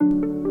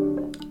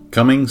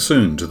Coming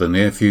soon to the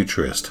Near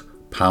Futurist.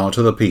 Power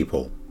to the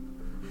people.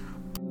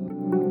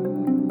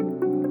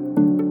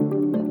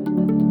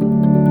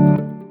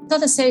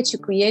 Not necessarily to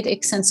create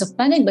a sense of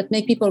panic, but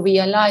make people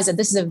realize that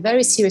this is a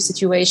very serious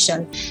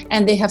situation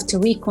and they have to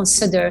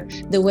reconsider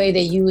the way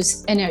they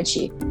use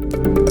energy.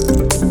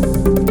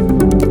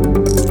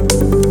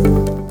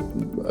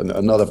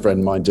 Another friend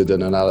of mine did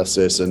an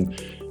analysis, and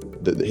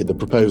the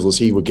proposals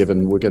he were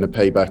given were going to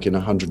pay back in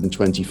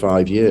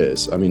 125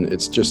 years. I mean,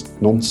 it's just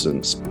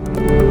nonsense.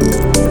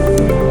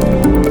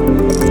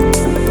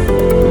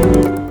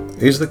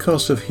 Is the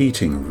cost of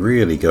heating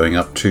really going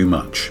up too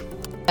much?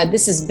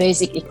 This is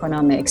basic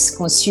economics.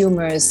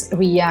 Consumers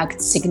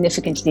react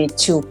significantly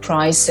to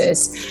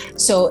prices.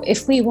 So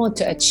if we want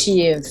to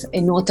achieve a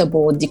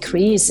notable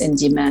decrease in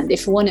demand,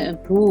 if we want to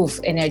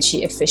improve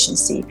energy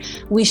efficiency,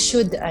 we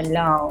should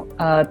allow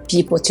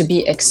people to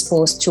be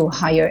exposed to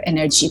higher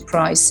energy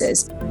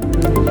prices.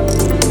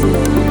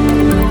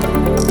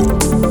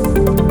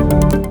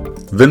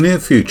 The Near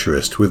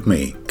Futurist with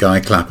me, Guy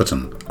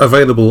Clapperton.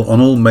 Available on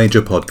all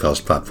major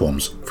podcast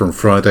platforms from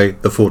Friday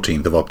the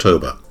 14th of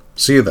October.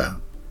 See you there.